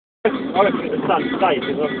I reckon the sun stays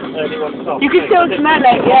because I'm early on top. You can still smell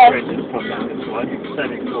it, yeah.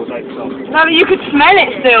 No, but you could smell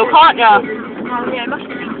it still, can't you? Oh yeah, it must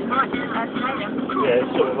have been tonight. Yeah,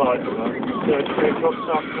 it's sort of like, 3 o'clock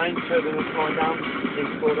this afternoon, further than flying down in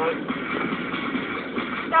Bordeaux.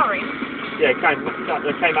 Sorry. Yeah, they came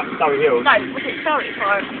up Surrey Hills. No, was it sorry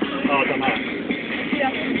for it? Oh, I don't know.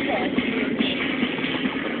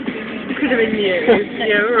 Could have been you.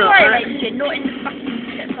 Yeah, Sorry, right. engine, not in the fucking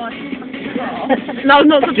shit car. No,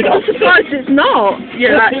 I'm surprised it's not.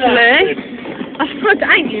 You actually. I'm surprised it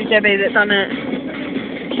ain't you, Debbie, that done it.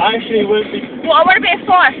 Actually, we'll be... Well, I want to be a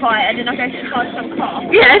firefighter, and then I go to charge some car.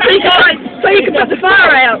 Yeah, so you can put the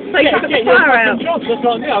fire out. So you can put the fire out. Jobs, just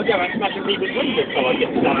like me, I'll go around smashing people's windows so I get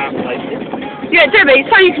to go out places. Yeah, Debbie,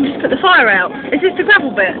 so you can just put the fire out. Is this the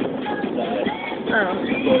gravel bit? Oh.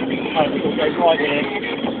 We'll go right here,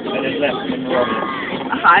 and then left, and we're on it.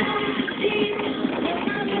 Okay.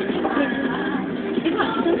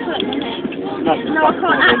 No, I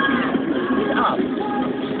can't actually put it up.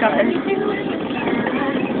 Go ahead.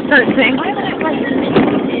 Don't sing. Is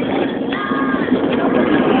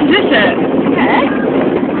this it? Yeah.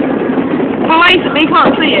 Well, wait, we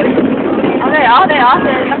can't see him. Oh, they are, they're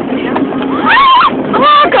lucky.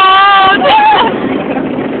 Oh, God!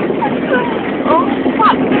 Oh,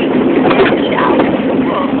 fuck.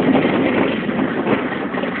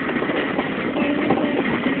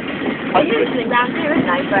 They're usually round here, isn't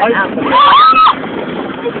they? Burnt out.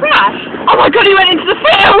 He crashed. Oh my God, he went into the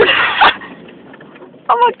field!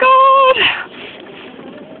 Oh my God!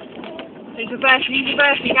 He's reversing,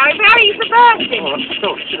 Gary. How are you reversing? Oh, that's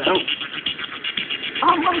cool. Should help.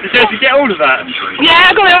 Oh my Did God. you get all of that?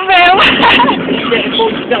 Yeah, I got it on film. Yeah, it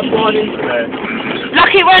falls that flying into there.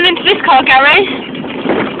 Lucky it went into this car, Gary.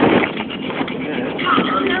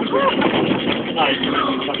 No, it's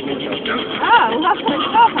fucking interesting. Oh, that's what it's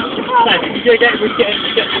called. No, you get...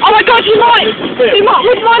 Oh my God, would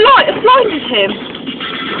my light have blinded him?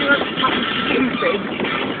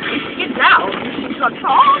 Get out. He's got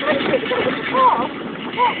car. I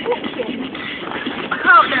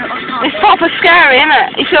can't do it. It's proper scary, isn't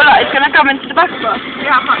it? You feel like it's going to come into the back of us.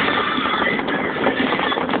 Yeah, I can't.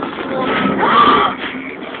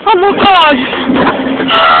 Oh my God!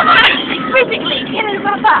 Physically, killing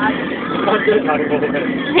my bag.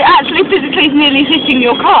 It actually physically is nearly hitting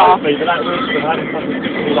your car. But that was the hand fucking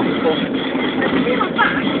like a force.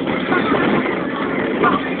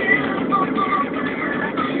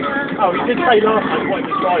 Oh, you did say last time what you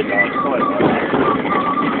tried that. You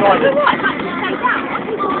tried it. What?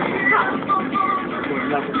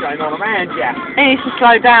 That's to stay down. I think There's nothing going on around you. He needs to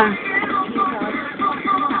slow down.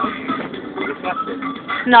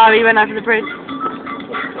 No, he went over the bridge.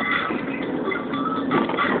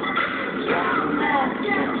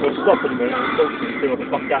 We'll stop in a minute and talk to you, see what the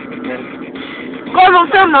fuck happened then. Got him on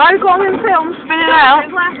film though, got him on film, spinning out.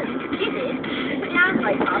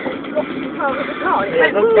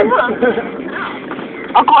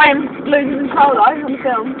 I got him losing control though on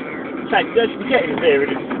film. Thanks, don't forget him there in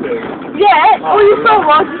the field. Yeah, all you saw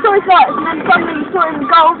was, you saw his lights and then suddenly you saw him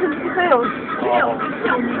go off into the field. Oh.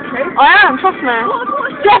 I am, trust me.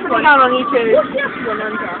 Definitely going on YouTube. What's the other one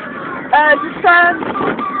under?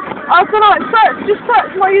 I don't know, just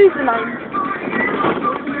search my username.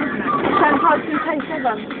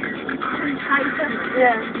 K7.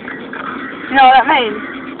 Yeah. You know what that means?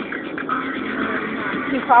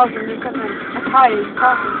 2000 or something. Okay,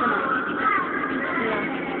 perfect, isn't it? Yeah.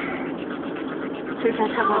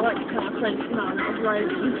 247. I like to cut a French man of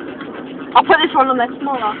Rosie. I'll put this one on there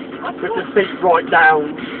smaller. Put the feet right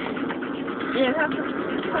down. Yeah, that's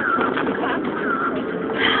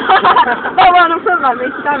That one on film like me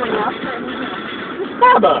stabbing now.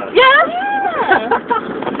 Stabber? Yeah!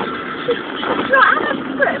 No, I have to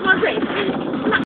put it in my